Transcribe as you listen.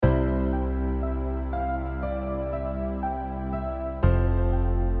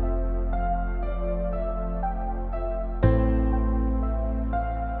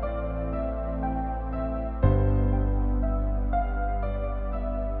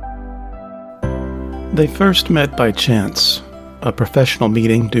They first met by chance, a professional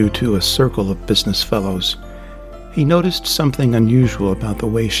meeting due to a circle of business fellows. He noticed something unusual about the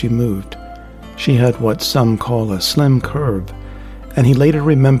way she moved. She had what some call a slim curve, and he later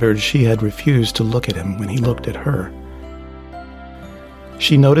remembered she had refused to look at him when he looked at her.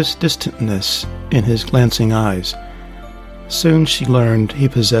 She noticed distantness in his glancing eyes. Soon she learned he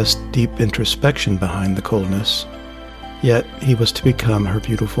possessed deep introspection behind the coldness, yet he was to become her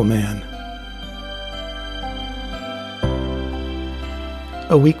beautiful man.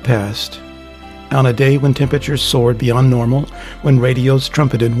 A week passed. On a day when temperatures soared beyond normal, when radios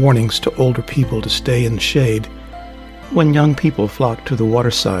trumpeted warnings to older people to stay in shade, when young people flocked to the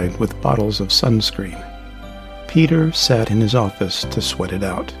waterside with bottles of sunscreen, Peter sat in his office to sweat it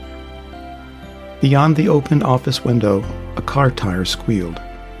out. Beyond the open office window, a car tire squealed.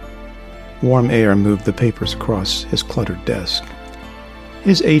 Warm air moved the papers across his cluttered desk.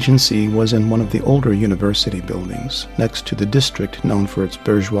 His agency was in one of the older university buildings, next to the district known for its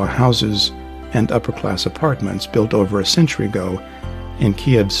bourgeois houses and upper-class apartments built over a century ago in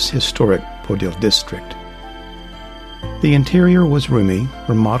Kiev's historic Podil district. The interior was roomy,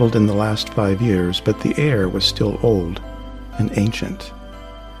 remodeled in the last 5 years, but the air was still old and ancient.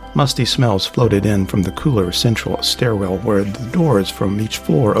 Musty smells floated in from the cooler central stairwell where the doors from each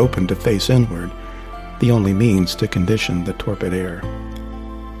floor opened to face inward, the only means to condition the torpid air.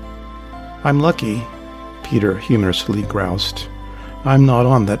 "I'm lucky," Peter humorously groused. "I'm not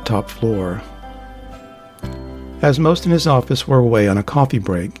on that top floor." As most in his office were away on a coffee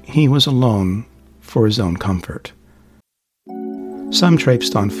break, he was alone for his own comfort. Some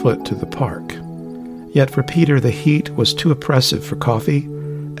traipsed on foot to the park. Yet for Peter the heat was too oppressive for coffee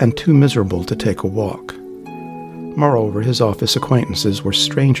and too miserable to take a walk. Moreover, his office acquaintances were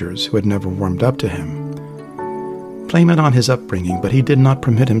strangers who had never warmed up to him. Blame it on his upbringing, but he did not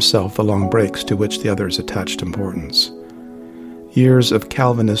permit himself the long breaks to which the others attached importance. Years of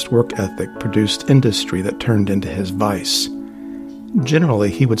Calvinist work ethic produced industry that turned into his vice.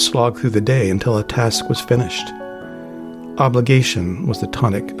 Generally, he would slog through the day until a task was finished. Obligation was the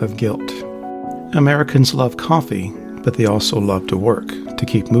tonic of guilt. Americans love coffee, but they also love to work, to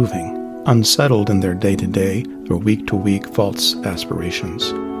keep moving, unsettled in their day-to-day or week-to-week false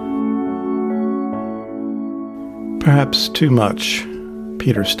aspirations. Perhaps too much.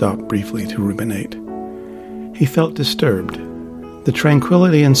 Peter stopped briefly to ruminate. He felt disturbed. The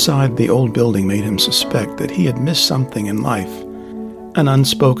tranquility inside the old building made him suspect that he had missed something in life, an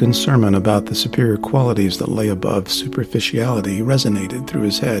unspoken sermon about the superior qualities that lay above superficiality resonated through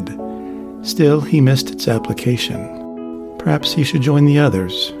his head. Still, he missed its application. Perhaps he should join the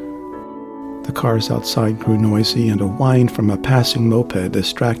others. The cars outside grew noisy, and a whine from a passing moped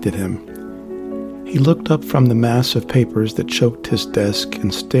distracted him. He looked up from the mass of papers that choked his desk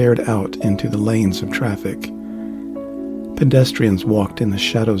and stared out into the lanes of traffic. Pedestrians walked in the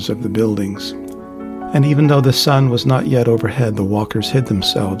shadows of the buildings, and even though the sun was not yet overhead, the walkers hid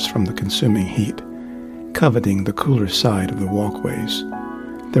themselves from the consuming heat, coveting the cooler side of the walkways.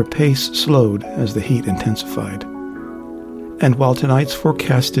 Their pace slowed as the heat intensified. And while tonight's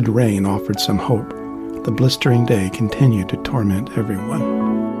forecasted rain offered some hope, the blistering day continued to torment everyone.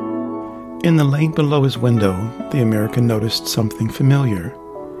 In the lane below his window, the American noticed something familiar.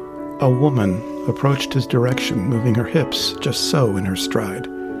 A woman approached his direction, moving her hips just so in her stride.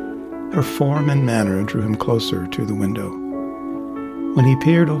 Her form and manner drew him closer to the window. When he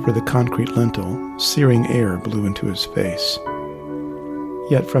peered over the concrete lintel, searing air blew into his face.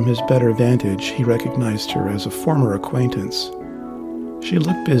 Yet from his better vantage, he recognized her as a former acquaintance. She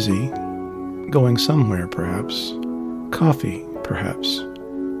looked busy, going somewhere perhaps, coffee perhaps.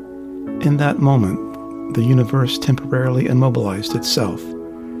 In that moment, the universe temporarily immobilized itself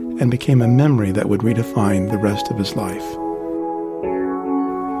and became a memory that would redefine the rest of his life.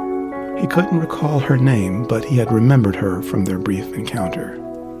 He couldn't recall her name, but he had remembered her from their brief encounter.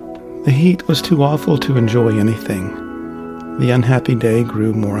 The heat was too awful to enjoy anything. The unhappy day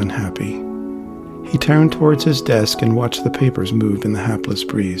grew more unhappy. He turned towards his desk and watched the papers move in the hapless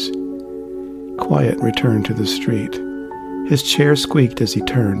breeze. Quiet returned to the street. His chair squeaked as he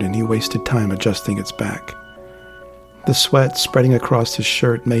turned, and he wasted time adjusting its back. The sweat spreading across his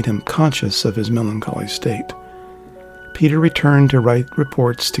shirt made him conscious of his melancholy state. Peter returned to write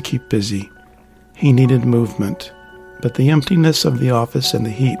reports to keep busy. He needed movement, but the emptiness of the office and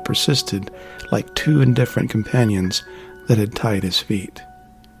the heat persisted like two indifferent companions that had tied his feet.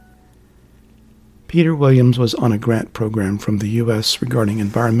 Peter Williams was on a grant program from the U.S. regarding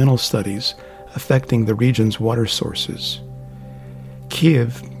environmental studies affecting the region's water sources.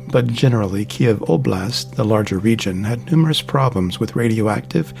 Kiev but generally Kiev Oblast, the larger region, had numerous problems with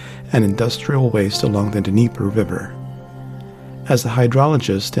radioactive and industrial waste along the Dnieper River. As a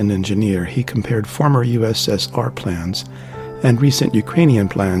hydrologist and engineer, he compared former USSR plans and recent Ukrainian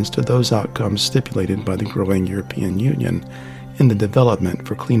plans to those outcomes stipulated by the growing European Union in the development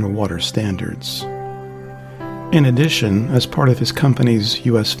for cleaner water standards. In addition, as part of his company's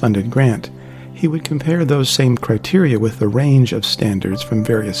U.S.-funded grant, he would compare those same criteria with a range of standards from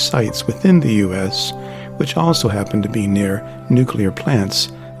various sites within the U.S., which also happened to be near nuclear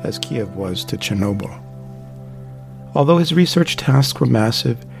plants, as Kiev was to Chernobyl. Although his research tasks were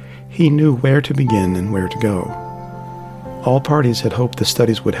massive, he knew where to begin and where to go. All parties had hoped the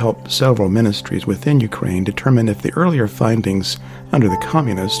studies would help several ministries within Ukraine determine if the earlier findings under the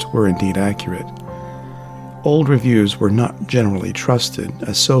communists were indeed accurate. Old reviews were not generally trusted,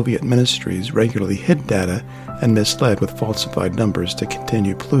 as Soviet ministries regularly hid data and misled with falsified numbers to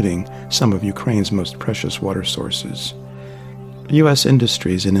continue polluting some of Ukraine's most precious water sources. U.S.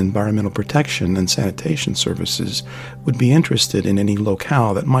 industries in environmental protection and sanitation services would be interested in any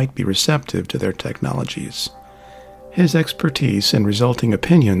locale that might be receptive to their technologies. His expertise and resulting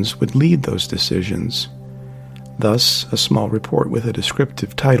opinions would lead those decisions. Thus, a small report with a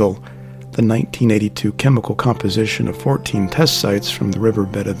descriptive title, "The 1982 Chemical Composition of 14 Test Sites from the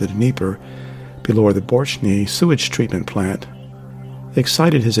Riverbed of the Dnieper below the Borchny Sewage Treatment Plant,"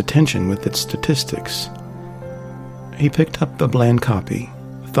 excited his attention with its statistics. He picked up the bland copy,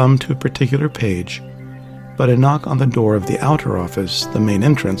 thumbed to a particular page, but a knock on the door of the outer office, the main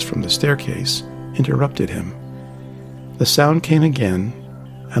entrance from the staircase, interrupted him. The sound came again,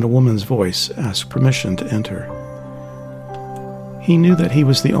 and a woman's voice asked permission to enter. He knew that he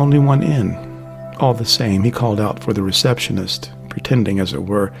was the only one in. All the same, he called out for the receptionist, pretending, as it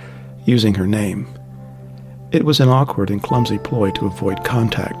were, using her name. It was an awkward and clumsy ploy to avoid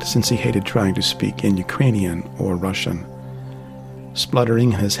contact, since he hated trying to speak in Ukrainian or Russian.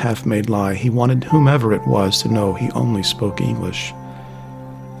 Spluttering his half-made lie, he wanted whomever it was to know he only spoke English.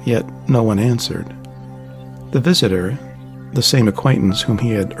 Yet no one answered. The visitor, the same acquaintance whom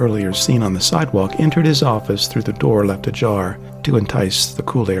he had earlier seen on the sidewalk, entered his office through the door left ajar to entice the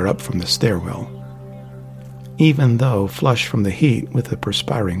cool air up from the stairwell. Even though, flushed from the heat with a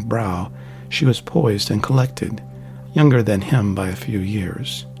perspiring brow, she was poised and collected, younger than him by a few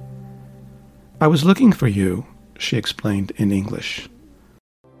years. "I was looking for you," she explained in English.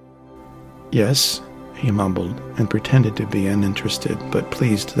 "Yes," he mumbled, and pretended to be uninterested, but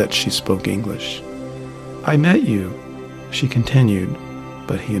pleased that she spoke English. "I met you," she continued,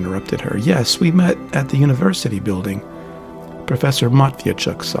 but he interrupted her. "Yes, we met at the university building, Professor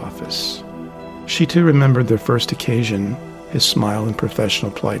Matvyachuk's office." She too remembered their first occasion, his smile and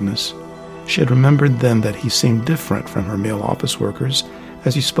professional politeness. She had remembered then that he seemed different from her male office workers,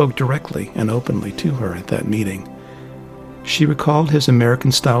 as he spoke directly and openly to her at that meeting. She recalled his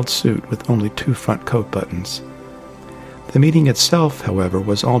American-styled suit with only 2 front coat buttons. The meeting itself, however,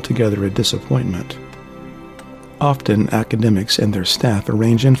 was altogether a disappointment. Often, academics and their staff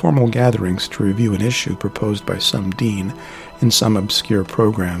arrange informal gatherings to review an issue proposed by some dean in some obscure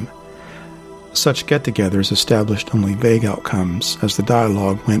program. Such get-togethers established only vague outcomes as the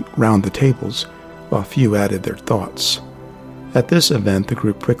dialogue went round the tables, while few added their thoughts. At this event, the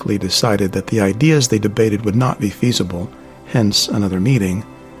group quickly decided that the ideas they debated would not be feasible, hence another meeting,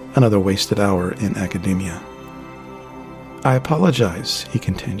 another wasted hour in academia. "I apologize," he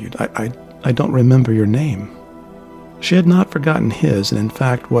continued. I don't remember your name." She had not forgotten his, and in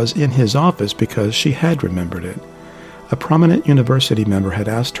fact was in his office because she had remembered it. A prominent university member had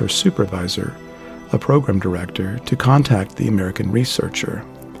asked her supervisor, a program director, to contact the American researcher.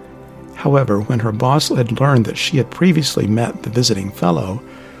 However, when her boss had learned that she had previously met the visiting fellow,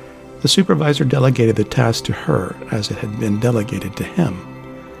 the supervisor delegated the task to her as it had been delegated to him.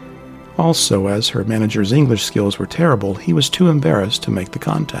 Also, as her manager's English skills were terrible, he was too embarrassed to make the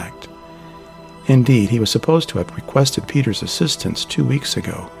contact. Indeed, he was supposed to have requested Peter's assistance 2 weeks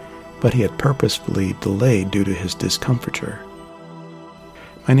ago, but he had purposefully delayed due to his discomfiture.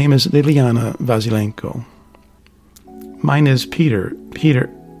 "My name is Liliana Vasilenko." "Mine is Peter,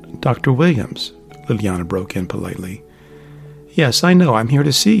 Dr. Williams," Liliana broke in politely. "Yes, I know, I'm here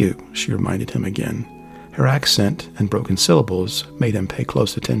to see you," she reminded him again. Her accent and broken syllables made him pay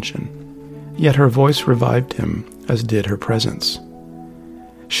close attention. Yet her voice revived him, as did her presence.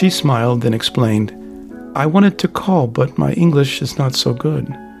 She smiled, then explained, "I wanted to call, but my English is not so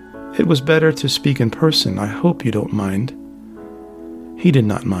good. It was better to speak in person. I hope you don't mind." He did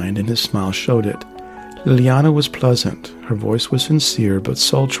not mind, and his smile showed it. Liliana was pleasant. Her voice was sincere but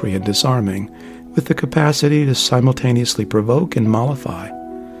sultry and disarming, with the capacity to simultaneously provoke and mollify.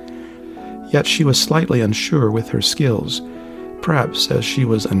 Yet she was slightly unsure with her skills, perhaps as she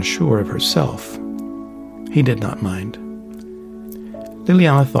was unsure of herself. He did not mind.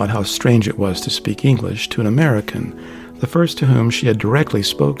 Liliana thought how strange it was to speak English to an American, the first to whom she had directly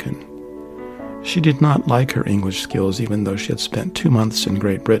spoken. She did not like her English skills, even though she had spent 2 months in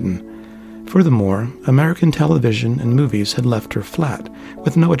Great Britain. Furthermore, American television and movies had left her flat,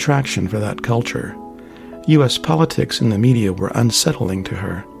 with no attraction for that culture. U.S. politics and the media were unsettling to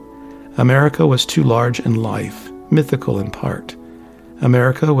her. America was too large in life, mythical in part.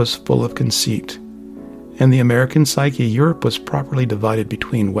 America was full of conceit. In the American psyche, Europe was properly divided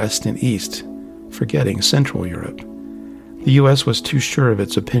between West and East, forgetting Central Europe. The U.S. was too sure of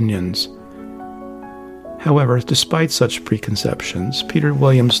its opinions. However, despite such preconceptions, Peter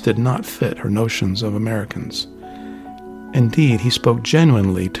Williams did not fit her notions of Americans. Indeed, he spoke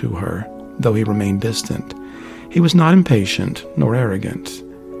genuinely to her, though he remained distant. He was not impatient, nor arrogant.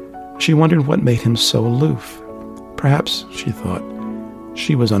 She wondered what made him so aloof. Perhaps, she thought,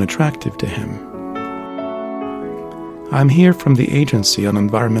 she was unattractive to him. "I'm here from the Agency on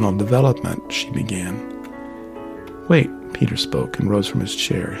Environmental Development," she began. "Wait," Peter spoke and rose from his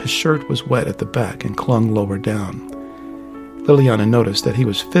chair. His shirt was wet at the back and clung lower down. Liliana noticed that he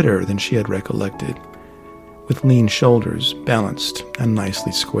was fitter than she had recollected, with lean shoulders, balanced and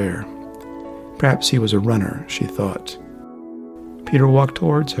nicely square. Perhaps he was a runner, she thought. Peter walked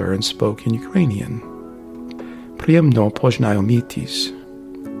towards her and spoke in Ukrainian. "Приємно познайомитись."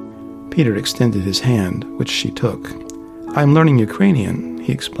 Peter extended his hand, which she took. "I'm learning Ukrainian,"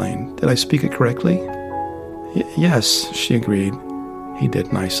 he explained. "Did I speak it correctly?" Yes, she agreed. He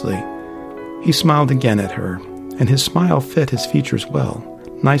did nicely. He smiled again at her, and his smile fit his features well,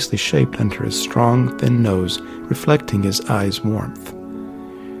 nicely shaped under his strong, thin nose, reflecting his eyes' warmth.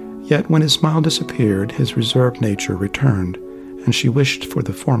 Yet when his smile disappeared, his reserved nature returned, and she wished for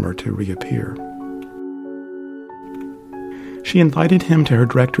the former to reappear. She invited him to her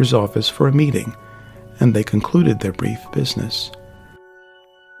director's office for a meeting, and they concluded their brief business.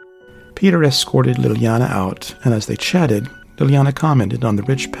 Peter escorted Liliana out, and as they chatted, Liliana commented on the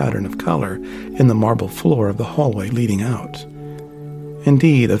rich pattern of color in the marble floor of the hallway leading out.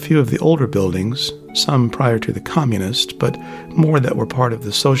 Indeed, a few of the older buildings, some prior to the communist, but more that were part of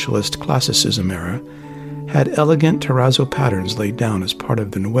the socialist classicism era, had elegant terrazzo patterns laid down as part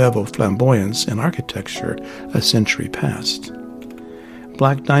of the Nuevo flamboyance in architecture a century past.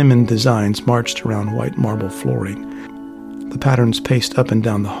 Black diamond designs marched around white marble flooring, the patterns paced up and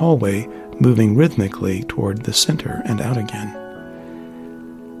down the hallway, moving rhythmically toward the center and out again.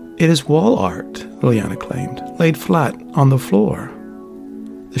 "It is wall art," Liliana claimed, "laid flat on the floor."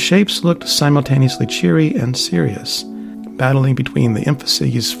 The shapes looked simultaneously cheery and serious, battling between the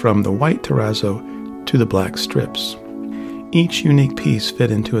emphases from the white terrazzo to the black strips. Each unique piece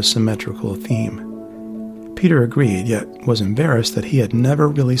fit into a symmetrical theme. Peter agreed, yet was embarrassed that he had never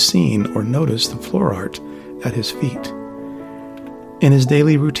really seen or noticed the floor art at his feet. In his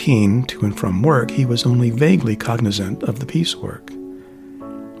daily routine to and from work, he was only vaguely cognizant of the piecework.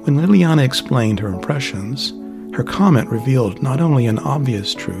 When Liliana explained her impressions, her comment revealed not only an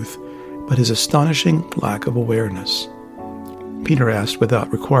obvious truth, but his astonishing lack of awareness. Peter asked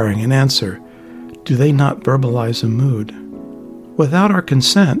without requiring an answer, "Do they not verbalize a mood?" "Without our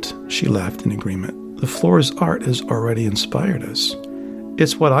consent," she laughed in agreement, "the floor's art has already inspired us.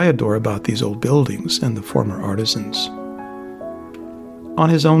 It's what I adore about these old buildings and the former artisans." On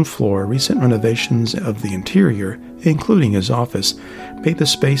his own floor, recent renovations of the interior, including his office, made the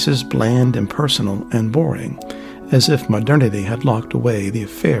spaces bland, impersonal, and boring, as if modernity had locked away the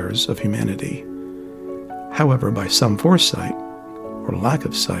affairs of humanity. However, by some foresight, or lack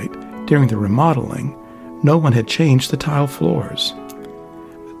of sight, during the remodeling, no one had changed the tile floors.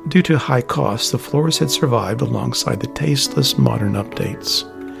 Due to high costs, the floors had survived alongside the tasteless modern updates.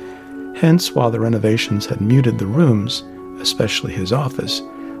 Hence, while the renovations had muted the rooms, especially his office,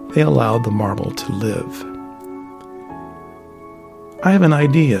 they allowed the marble to live. "I have an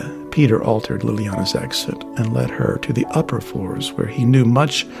idea," Peter altered Liliana's accent and led her to the upper floors where he knew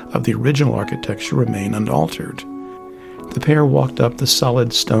much of the original architecture remained unaltered. The pair walked up the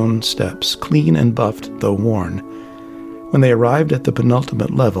solid stone steps, clean and buffed though worn. When they arrived at the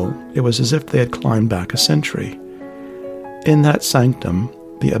penultimate level, it was as if they had climbed back a century. In that sanctum,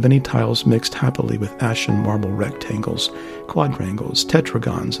 the ebony tiles mixed happily with ashen marble rectangles, quadrangles,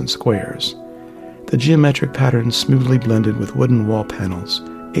 tetragons, and squares. The geometric patterns smoothly blended with wooden wall panels,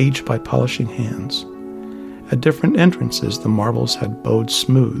 aged by polishing hands. At different entrances, the marbles had bowed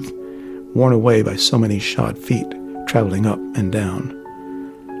smooth, worn away by so many shod feet, traveling up and down.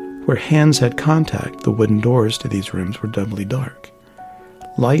 Where hands had contact, the wooden doors to these rooms were doubly dark.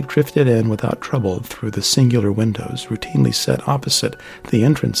 Light drifted in without trouble through the singular windows routinely set opposite the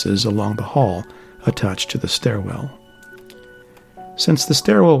entrances along the hall attached to the stairwell. Since the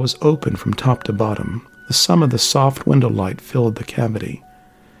stairwell was open from top to bottom, the sum of the soft window light filled the cavity.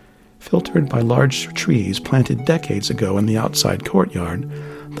 Filtered by large trees planted decades ago in the outside courtyard,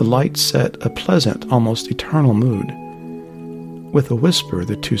 the light set a pleasant, almost eternal mood. With a whisper,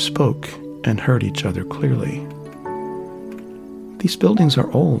 the two spoke and heard each other clearly. "These buildings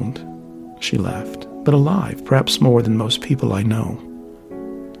are old," she laughed, "but alive, perhaps more than most people I know."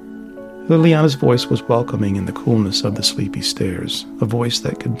 Liliana's voice was welcoming in the coolness of the sleepy stairs, a voice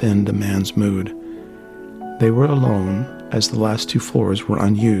that could bend a man's mood. They were alone, as the last two floors were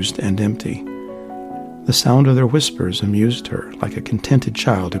unused and empty. The sound of their whispers amused her, like a contented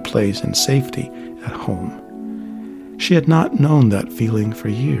child who plays in safety at home. She had not known that feeling for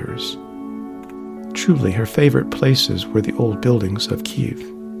years. Truly, her favorite places were the old buildings of Kiev,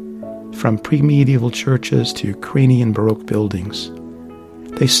 from pre-medieval churches to Ukrainian Baroque buildings.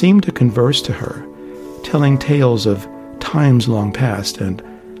 They seemed to converse to her, telling tales of times long past and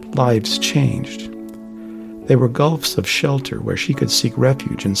lives changed. They were gulfs of shelter where she could seek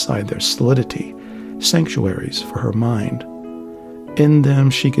refuge inside their solidity, sanctuaries for her mind. In them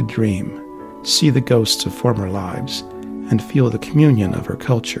she could dream, see the ghosts of former lives, and feel the communion of her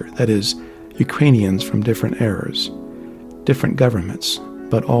culture, that is, Ukrainians from different eras, different governments,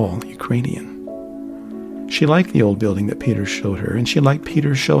 but all Ukrainian. She liked the old building that Peter showed her, and she liked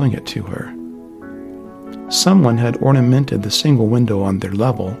Peter showing it to her. Someone had ornamented the single window on their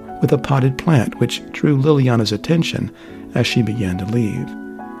level with a potted plant, which drew Liliana's attention as she began to leave.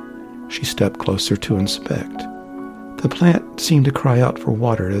 She stepped closer to inspect. The plant seemed to cry out for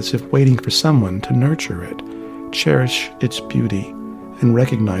water, as if waiting for someone to nurture it, cherish its beauty, and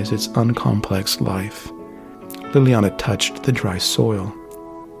recognize its uncomplex life. Liliana touched the dry soil.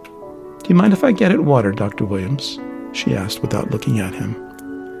 "Do you mind if I get it watered, Dr. Williams?" she asked without looking at him.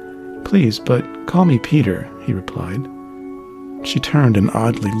 "Please, but call me Peter," he replied. She turned and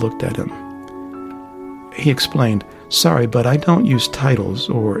oddly looked at him. He explained, "Sorry, but I don't use titles,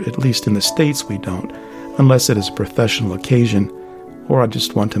 or at least in the States we don't, unless it is a professional occasion, or I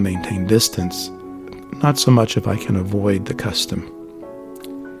just want to maintain distance. Not so much if I can avoid the custom."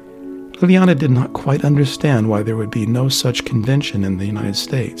 Liliana did not quite understand why there would be no such convention in the United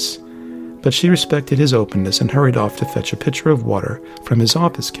States, but she respected his openness and hurried off to fetch a pitcher of water from his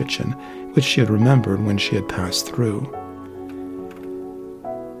office kitchen, which she had remembered when she had passed through.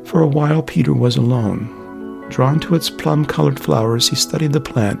 For a while Peter was alone. Drawn to its plum-colored flowers, he studied the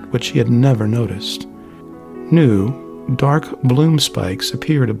plant which he had never noticed. New, dark bloom spikes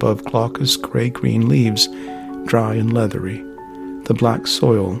appeared above glaucous gray-green leaves, dry and leathery. The black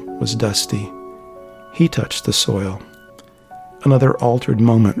soil was dusty. He touched the soil. Another altered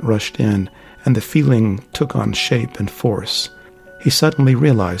moment rushed in, and the feeling took on shape and force. He suddenly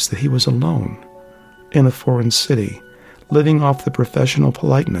realized that he was alone, in a foreign city, living off the professional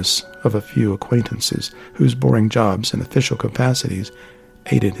politeness of a few acquaintances whose boring jobs and official capacities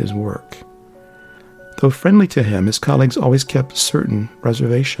aided his work. Though friendly to him, his colleagues always kept certain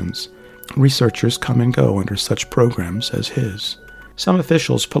reservations. Researchers come and go under such programs as his. Some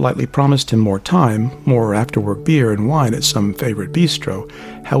officials politely promised him more time, more after-work beer and wine at some favorite bistro.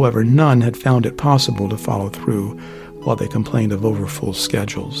 However, none had found it possible to follow through while they complained of overfull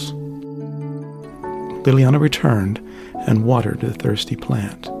schedules. Liliana returned and watered the thirsty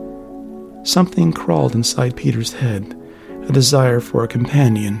plant. Something crawled inside Peter's head, a desire for a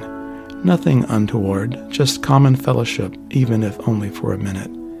companion. Nothing untoward, just common fellowship, even if only for a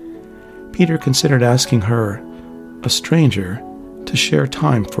minute. Peter considered asking her, a stranger, to share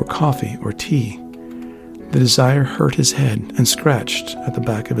time for coffee or tea. The desire hurt his head and scratched at the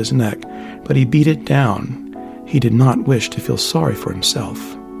back of his neck, but he beat it down. He did not wish to feel sorry for himself.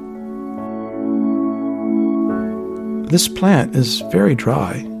 "This plant is very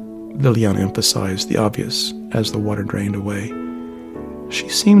dry," Liliana emphasized the obvious as the water drained away. She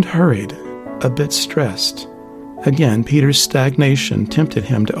seemed hurried, a bit stressed. Again, Peter's stagnation tempted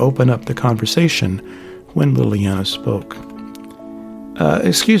him to open up the conversation when Liliana spoke.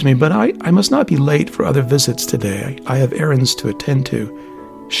 Excuse me, but I must not be late for other visits today. I have errands to attend to,"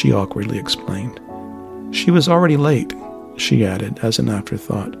 she awkwardly explained. She was already late, she added as an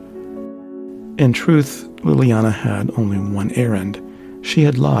afterthought. In truth, Liliana had only one errand. She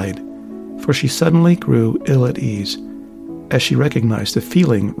had lied, for she suddenly grew ill at ease as she recognized a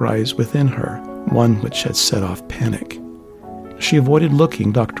feeling rise within her, one which had set off panic. She avoided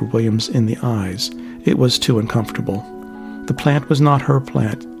looking Dr. Williams in the eyes. It was too uncomfortable. The plant was not her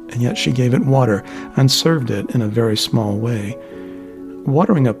plant, and yet she gave it water and served it in a very small way.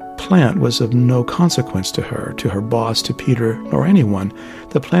 Watering a plant was of no consequence to her boss, to Peter, nor anyone.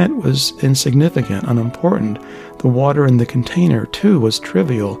 The plant was insignificant, unimportant. The water in the container, too, was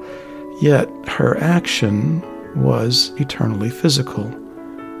trivial. Yet her action was eternally physical,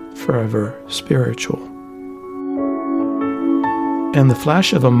 forever spiritual. In the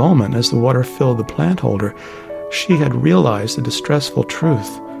flash of a moment, as the water filled the plant holder, she had realized the distressful truth.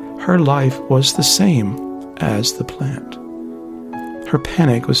 Her life was the same as the plant. Her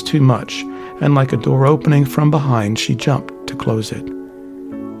panic was too much, and like a door opening from behind, she jumped to close it.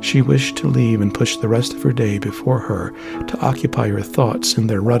 She wished to leave and push the rest of her day before her, to occupy her thoughts in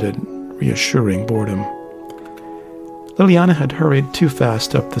their rutted, reassuring boredom. Liliana had hurried too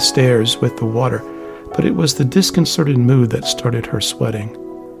fast up the stairs with the water, but it was the disconcerted mood that started her sweating.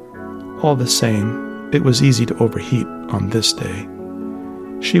 All the same, it was easy to overheat on this day.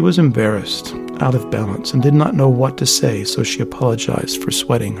 She was embarrassed, out of balance, and did not know what to say, so she apologized for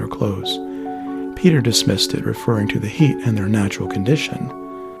sweating her clothes. Peter dismissed it, referring to the heat and their natural condition.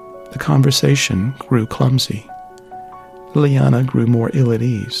 The conversation grew clumsy. Liliana grew more ill at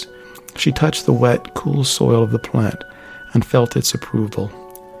ease. She touched the wet, cool soil of the plant and felt its approval.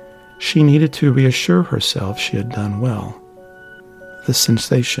 She needed to reassure herself she had done well. The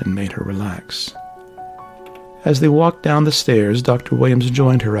sensation made her relax. As they walked down the stairs, Dr. Williams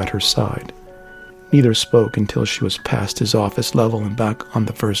joined her at her side. Neither spoke until she was past his office level and back on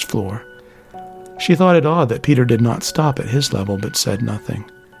the first floor. She thought it odd that Peter did not stop at his level but said nothing.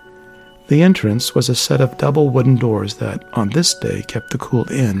 The entrance was a set of double wooden doors that, on this day, kept the cool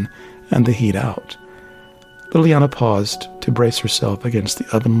in and the heat out. Liliana paused to brace herself against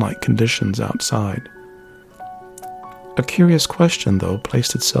the oven-like conditions outside. A curious question, though,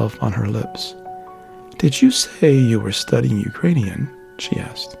 placed itself on her lips. "Did you say you were studying Ukrainian?" she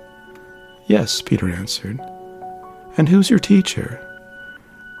asked. "Yes," Peter answered. "And who's your teacher?"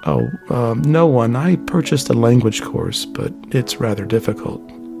 No one. I purchased a language course, but it's rather difficult."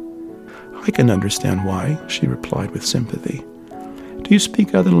 "I can understand why," she replied with sympathy. "Do you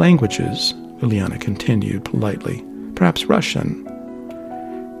speak other languages?" Liliana continued politely. "Perhaps Russian?"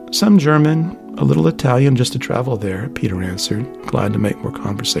 "Some German, a little Italian just to travel there," Peter answered, glad to make more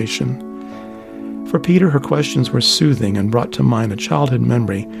conversation. For Peter, her questions were soothing and brought to mind a childhood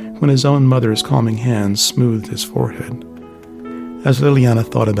memory when his own mother's calming hands smoothed his forehead. As Liliana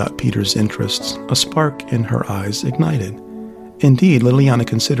thought about Peter's interests, a spark in her eyes ignited. Indeed, Liliana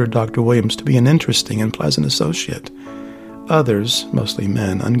considered Dr. Williams to be an interesting and pleasant associate. Others, mostly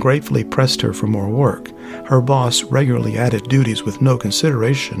men, ungratefully pressed her for more work. Her boss regularly added duties with no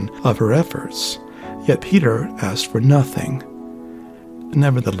consideration of her efforts. Yet Peter asked for nothing.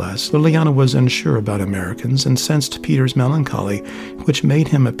 Nevertheless, Liliana was unsure about Americans and sensed Peter's melancholy, which made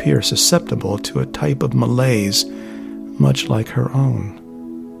him appear susceptible to a type of malaise much like her own.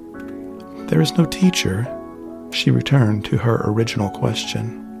 "There is no teacher?" She returned to her original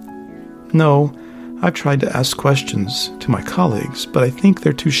question. "No, I've tried to ask questions to my colleagues, but I think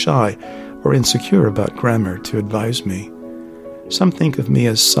they're too shy or insecure about grammar to advise me. Some think of me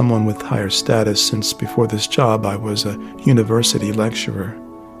as someone with higher status since before this job I was a university lecturer."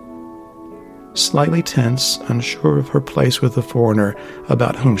 Slightly tense, unsure of her place with the foreigner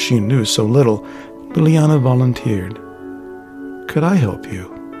about whom she knew so little, Liliana volunteered. "Could I help you?"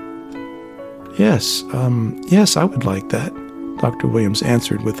 Yes, I would like that," Dr. Williams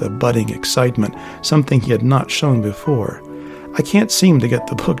answered with a budding excitement, something he had not shown before. "I can't seem to get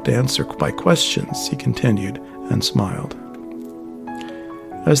the book to answer my questions," he continued, and smiled.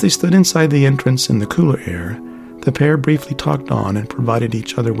 As they stood inside the entrance in the cooler air, the pair briefly talked on and provided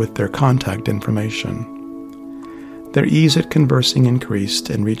each other with their contact information. Their ease at conversing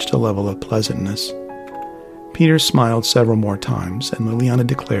increased and reached a level of pleasantness. Peter smiled several more times, and Liliana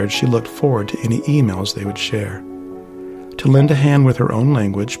declared she looked forward to any emails they would share. To lend a hand with her own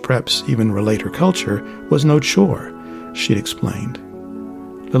language, perhaps even relate her culture, was no chore, she'd explained.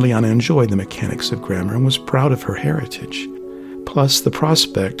 Liliana enjoyed the mechanics of grammar and was proud of her heritage. Plus, the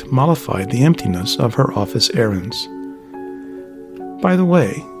prospect mollified the emptiness of her office errands. "By the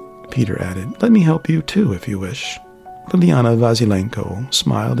way," Peter added, "let me help you too, if you wish." Liliana Vasilenko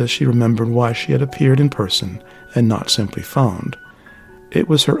smiled as she remembered why she had appeared in person and not simply phoned. It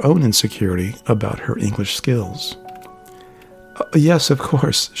was her own insecurity about her English skills. "Yes, of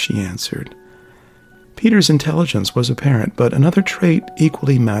course," she answered. Peter's intelligence was apparent, but another trait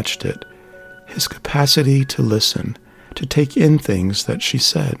equally matched it: his capacity to listen, to take in things that she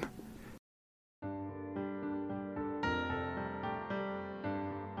said.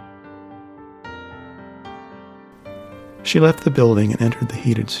 She left the building and entered the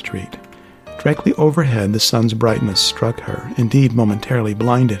heated street. Directly overhead, the sun's brightness struck her, indeed momentarily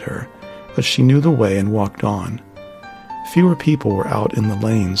blinded her, but she knew the way and walked on. Fewer people were out in the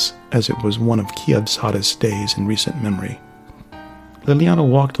lanes, as it was one of Kiev's hottest days in recent memory. Liliana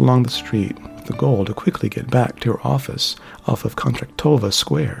walked along the street with the goal to quickly get back to her office off of Kontraktova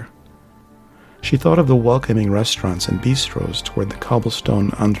Square. She thought of the welcoming restaurants and bistros toward the cobblestone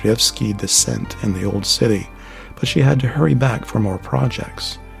Andreevsky descent in the old city, but she had to hurry back for more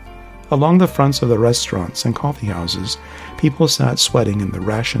projects. Along the fronts of the restaurants and coffee houses, people sat sweating in the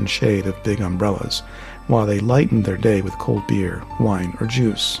rationed shade of big umbrellas, while they lightened their day with cold beer, wine, or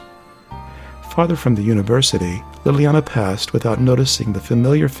juice. Farther from the university, Liliana passed without noticing the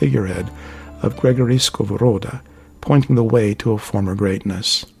familiar figurehead of Gregory Skovoroda, pointing the way to a former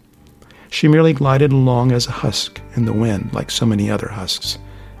greatness. She merely glided along as a husk in the wind, like so many other husks,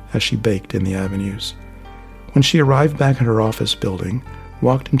 as she baked in the avenues. When she arrived back at her office building,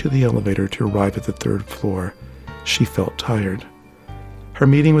 walked into the elevator to arrive at the third floor, she felt tired. Her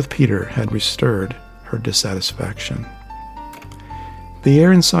meeting with Peter had restored her dissatisfaction. The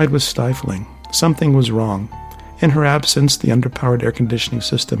air inside was stifling. Something was wrong. In her absence, the underpowered air conditioning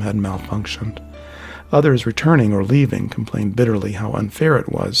system had malfunctioned. Others returning or leaving complained bitterly how unfair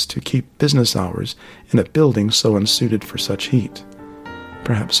it was to keep business hours in a building so unsuited for such heat.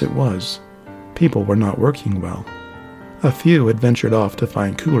 Perhaps it was. People were not working well. A few had ventured off to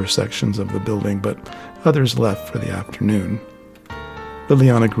find cooler sections of the building, but others left for the afternoon.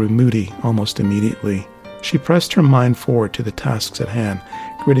 Liliana grew moody almost immediately. She pressed her mind forward to the tasks at hand,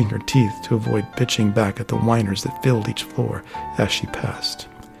 gritting her teeth to avoid pitching back at the whiners that filled each floor as she passed.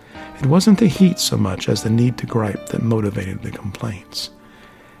 It wasn't the heat so much as the need to gripe that motivated the complaints.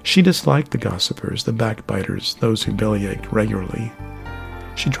 She disliked the gossipers, the backbiters, those who bellyached regularly.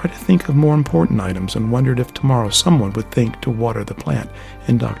 She tried to think of more important items and wondered if tomorrow someone would think to water the plant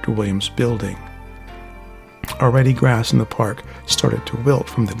in Dr. Williams' building. Already grass in the park started to wilt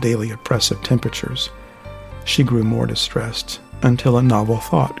from the daily oppressive temperatures. She grew more distressed until a novel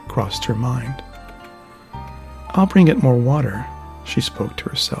thought crossed her mind. "I'll bring it more water," she spoke to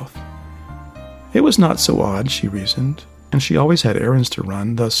herself. It was not so odd, she reasoned, and she always had errands to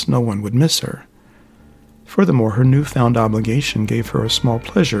run, thus no one would miss her. Furthermore, her newfound obligation gave her a small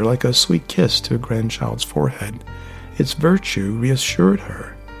pleasure, like a sweet kiss to a grandchild's forehead. Its virtue reassured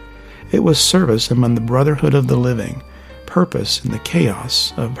her. It was service among the brotherhood of the living, purpose in the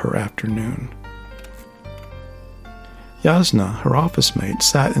chaos of her afternoon. Yasna, her office mate,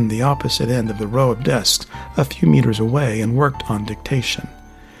 sat in the opposite end of the row of desks a few meters away and worked on dictation.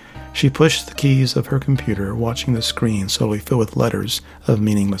 She pushed the keys of her computer, watching the screen slowly fill with letters of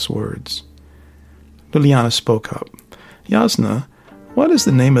meaningless words. Liliana spoke up. "Yasna, what is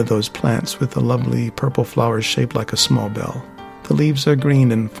the name of those plants with the lovely purple flowers shaped like a small bell? The leaves are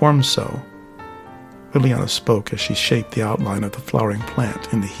green and formed so." Liliana spoke as she shaped the outline of the flowering plant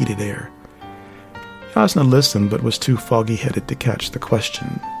in the heated air. Yasna listened but was too foggy-headed to catch the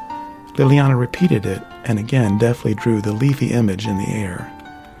question. Liliana repeated it and again deftly drew the leafy image in the air.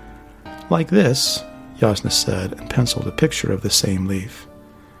 "Like this," Yasna said, and penciled a picture of the same leaf.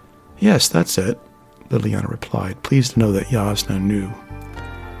 "Yes, that's it," Liliana replied, pleased to know that Yasna knew.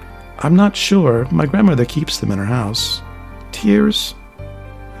 "I'm not sure. My grandmother keeps them in her house. Tears?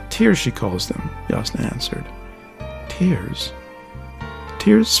 Tears, she calls them," Yasna answered. "Tears?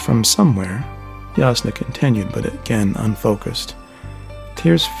 Tears from somewhere," Yasna continued, but again unfocused.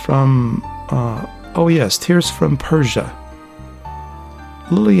 "Tears from, tears from Persia."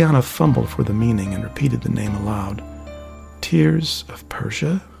 Liliana fumbled for the meaning and repeated the name aloud. "Tears of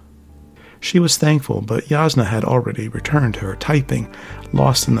Persia?" She was thankful, but Yasna had already returned to her typing,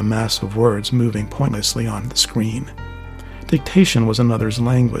 lost in the mass of words moving pointlessly on the screen. Dictation was another's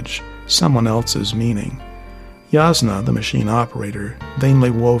language, someone else's meaning. Yasna, the machine operator,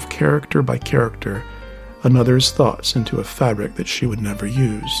 vainly wove character by character another's thoughts into a fabric that she would never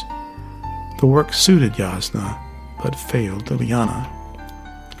use. The work suited Yasna, but failed Liliana.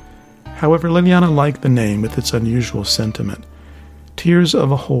 However, Liliana liked the name with its unusual sentiment. Tears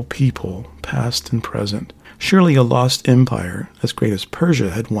of a whole people, past and present. Surely a lost empire, as great as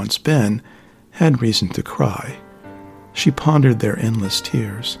Persia had once been, had reason to cry. She pondered their endless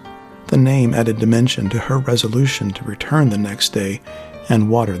tears. The name added dimension to her resolution to return the next day and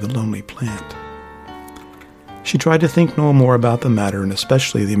water the lonely plant. She tried to think no more about the matter, and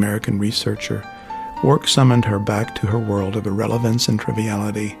especially the American researcher. Work summoned her back to her world of irrelevance and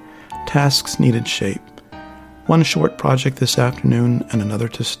triviality. Tasks needed shape. One short project this afternoon and another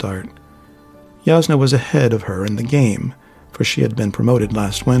to start. Yasna was ahead of her in the game, for she had been promoted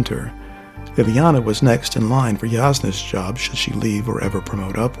last winter. Liliana was next in line for Yasna's job should she leave or ever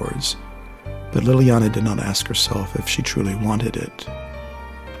promote upwards. but Liliana did not ask herself if she truly wanted it.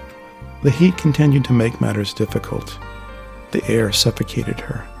 The heat continued to make matters difficult. The air suffocated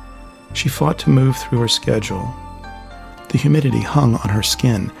her. She fought to move through her schedule. The humidity hung on her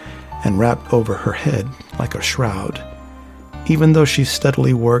skin and wrapped over her head like a shroud. Even though she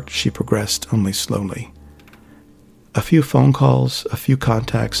steadily worked, she progressed only slowly. A few phone calls, a few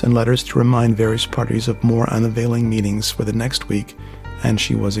contacts, and letters to remind various parties of more unavailing meetings for the next week, and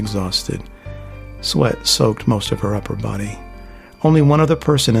she was exhausted. Sweat soaked most of her upper body. Only one other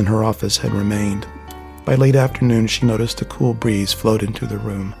person in her office had remained. By late afternoon, she noticed a cool breeze float into the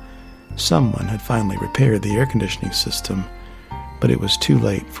room. Someone had finally repaired the air conditioning system, but it was too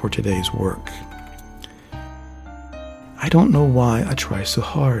late for today's work. "I don't know why I try so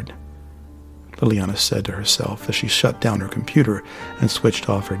hard," Liliana said to herself as she shut down her computer and switched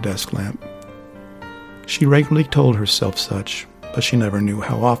off her desk lamp. She regularly told herself such, but she never knew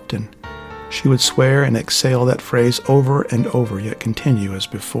how often. She would swear and exhale that phrase over and over, yet continue as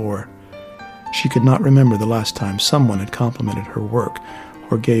before. She could not remember the last time someone had complimented her work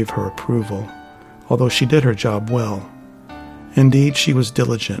or gave her approval, although she did her job well. Indeed, she was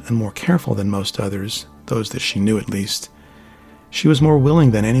diligent and more careful than most others, those that she knew at least. She was more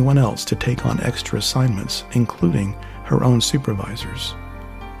willing than anyone else to take on extra assignments, including her own supervisors.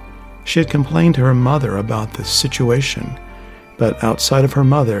 She had complained to her mother about this situation, but outside of her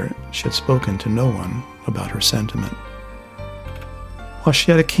mother, she had spoken to no one about her sentiment. While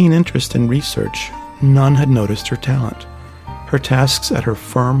she had a keen interest in research, none had noticed her talent. Her tasks at her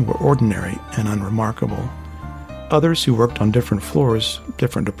firm were ordinary and unremarkable. Others who worked on different floors,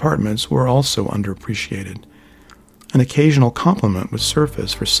 different departments, were also underappreciated. An occasional compliment would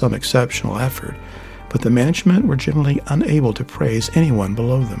surface for some exceptional effort, but the management were generally unable to praise anyone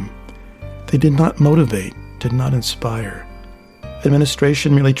below them. They did not motivate, did not inspire.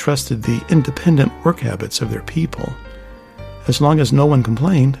 Administration merely trusted the independent work habits of their people. As long as no one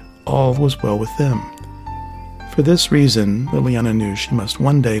complained, all was well with them. For this reason, Liliana knew she must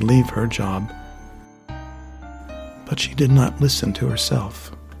one day leave her job. But she did not listen to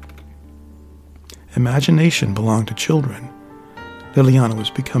herself. Imagination belonged to children. Liliana was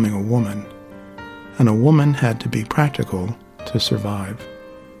becoming a woman, and a woman had to be practical to survive.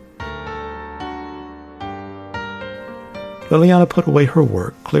 Liliana put away her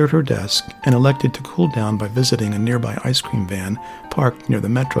work, cleared her desk, and elected to cool down by visiting a nearby ice cream van parked near the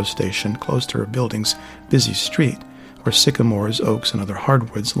metro station close to her building's busy street, where sycamores, oaks, and other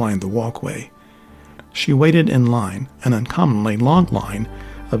hardwoods lined the walkway. She waited in line, an uncommonly long line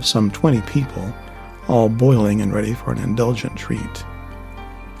of some 20 people, all boiling and ready for an indulgent treat.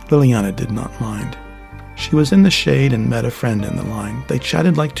 Liliana did not mind. She was in the shade and met a friend in the line. They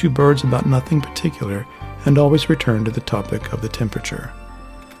chatted like two birds about nothing particular and always returned to the topic of the temperature.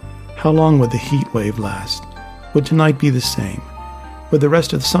 How long would the heat wave last? Would tonight be the same? Would the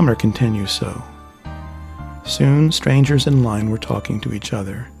rest of the summer continue so? Soon, strangers in line were talking to each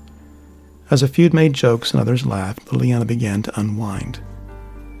other. As a few made jokes and others laughed, Liliana began to unwind.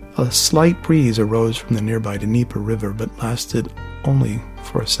 A slight breeze arose from the nearby Dnieper River, but lasted only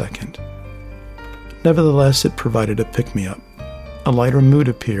for a second. Nevertheless, it provided a pick-me-up. A lighter mood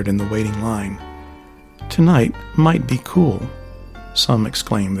appeared in the waiting line. Tonight might be cool, some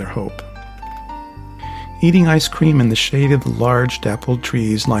exclaimed their hope. Eating ice cream in the shade of the large dappled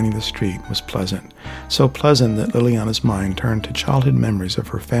trees lining the street was pleasant, so pleasant that Liliana's mind turned to childhood memories of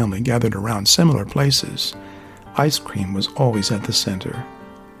her family gathered around similar places. Ice cream was always at the center.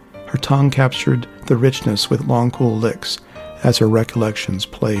 Her tongue captured the richness with long, cool licks as her recollections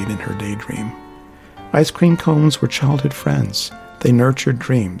played in her daydream. Ice cream cones were childhood friends. They nurtured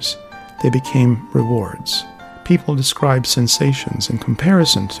dreams. They became rewards. People described sensations in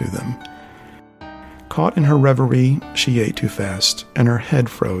comparison to them. Caught in her reverie, she ate too fast, and her head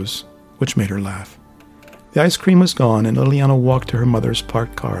froze, which made her laugh. The ice cream was gone, and Liliana walked to her mother's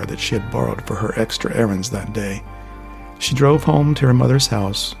parked car that she had borrowed for her extra errands that day. She drove home to her mother's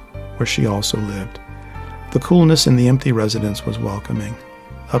house, where she also lived. The coolness in the empty residence was welcoming.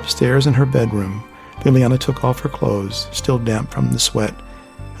 Upstairs in her bedroom, Liliana took off her clothes, still damp from the sweat,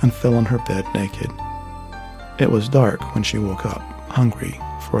 and fell on her bed naked. It was dark when she woke up, hungry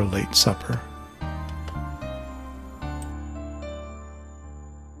for a late supper.